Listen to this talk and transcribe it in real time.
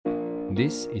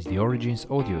This is the Origins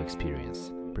audio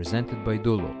experience, presented by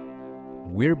Dulo.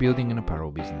 We're building an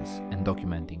apparel business and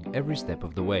documenting every step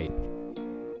of the way.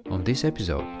 On this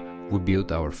episode, we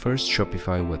built our first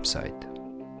Shopify website.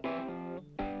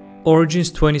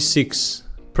 Origins 26,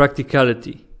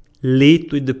 Practicality,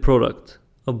 Lead with the Product,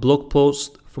 a blog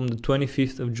post from the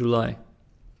 25th of July.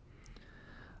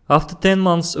 After 10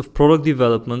 months of product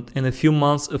development and a few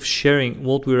months of sharing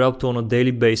what we're up to on a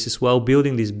daily basis while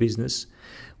building this business,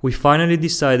 we finally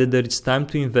decided that it's time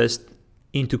to invest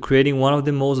into creating one of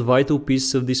the most vital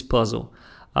pieces of this puzzle,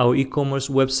 our e-commerce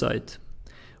website.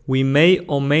 We may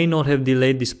or may not have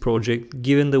delayed this project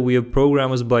given that we are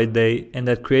programmers by day and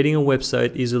that creating a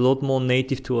website is a lot more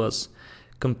native to us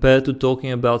compared to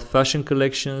talking about fashion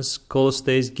collections, color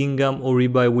stays, gingham or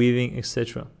rebuy weaving,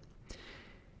 etc.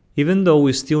 Even though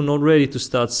we're still not ready to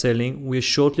start selling, we are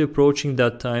shortly approaching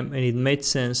that time and it made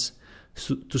sense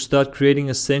to start creating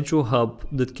a central hub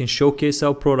that can showcase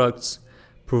our products,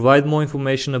 provide more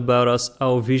information about us,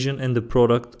 our vision and the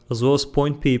product, as well as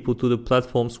point people to the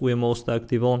platforms we are most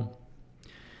active on.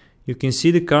 You can see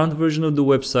the current version of the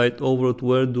website over at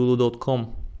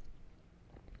weardulo.com.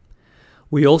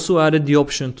 We also added the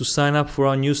option to sign up for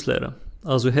our newsletter,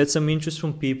 as we had some interest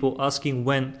from people asking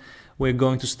when we're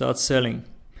going to start selling.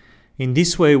 In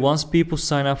this way, once people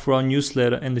sign up for our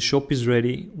newsletter and the shop is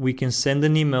ready, we can send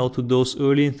an email to those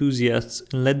early enthusiasts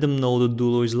and let them know that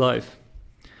Dulo is live.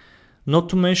 Not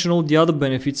to mention all the other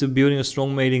benefits of building a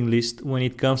strong mailing list when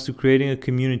it comes to creating a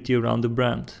community around the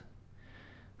brand.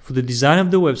 For the design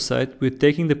of the website, we're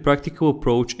taking the practical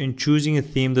approach and choosing a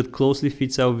theme that closely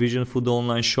fits our vision for the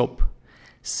online shop,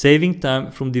 saving time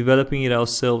from developing it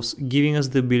ourselves, giving us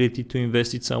the ability to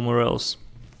invest it somewhere else.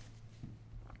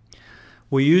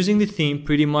 We're using the theme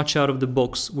pretty much out of the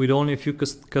box with only a few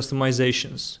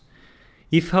customizations.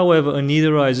 If, however, a need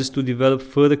arises to develop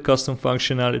further custom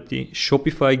functionality,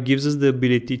 Shopify gives us the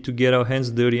ability to get our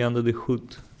hands dirty under the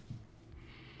hood.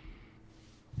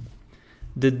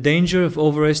 The danger of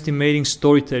overestimating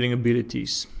storytelling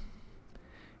abilities.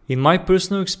 In my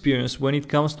personal experience, when it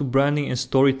comes to branding and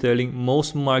storytelling,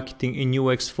 most marketing and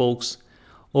UX folks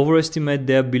overestimate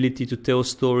their ability to tell a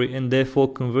story and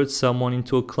therefore convert someone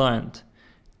into a client,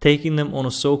 taking them on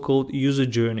a so-called user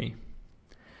journey.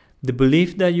 The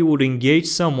belief that you would engage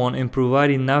someone and provide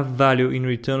enough value in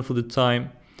return for the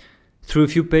time through a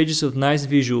few pages of nice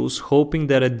visuals, hoping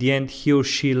that at the end he or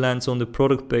she lands on the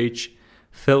product page,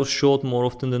 fell short more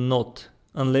often than not,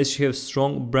 unless you have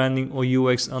strong branding or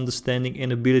UX understanding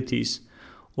and abilities,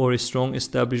 or a strong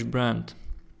established brand.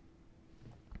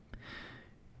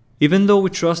 Even though we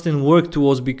trust and work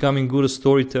towards becoming good at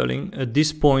storytelling, at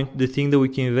this point the thing that we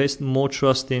can invest more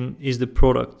trust in is the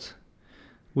product.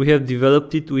 We have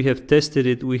developed it, we have tested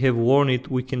it, we have worn it,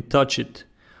 we can touch it.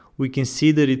 We can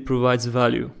see that it provides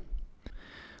value.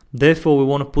 Therefore, we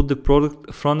want to put the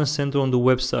product front and center on the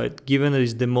website, given that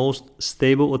it's the most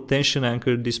stable attention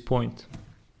anchor at this point.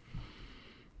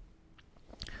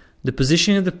 The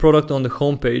positioning of the product on the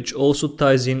homepage also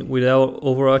ties in with our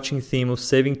overarching theme of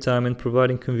saving time and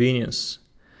providing convenience.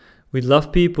 We'd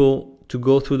love people to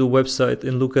go through the website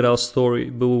and look at our story,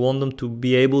 but we want them to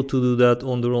be able to do that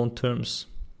on their own terms.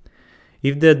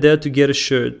 If they're there to get a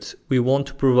shirt, we want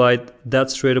to provide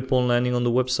that straight upon landing on the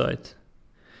website.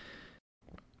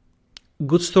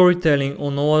 Good storytelling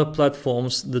on all other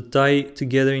platforms that tie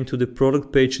together into the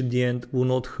product page at the end will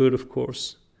not hurt, of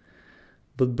course.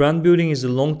 But brand building is a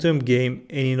long-term game,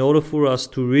 and in order for us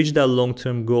to reach that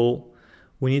long-term goal,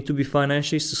 we need to be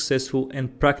financially successful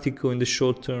and practical in the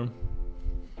short term.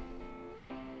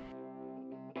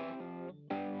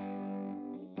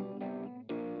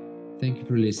 Thank you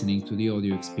for listening to the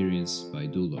audio experience by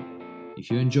Dulo.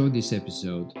 If you enjoyed this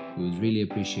episode, we would really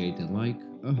appreciate a like,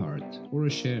 a heart, or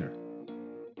a share.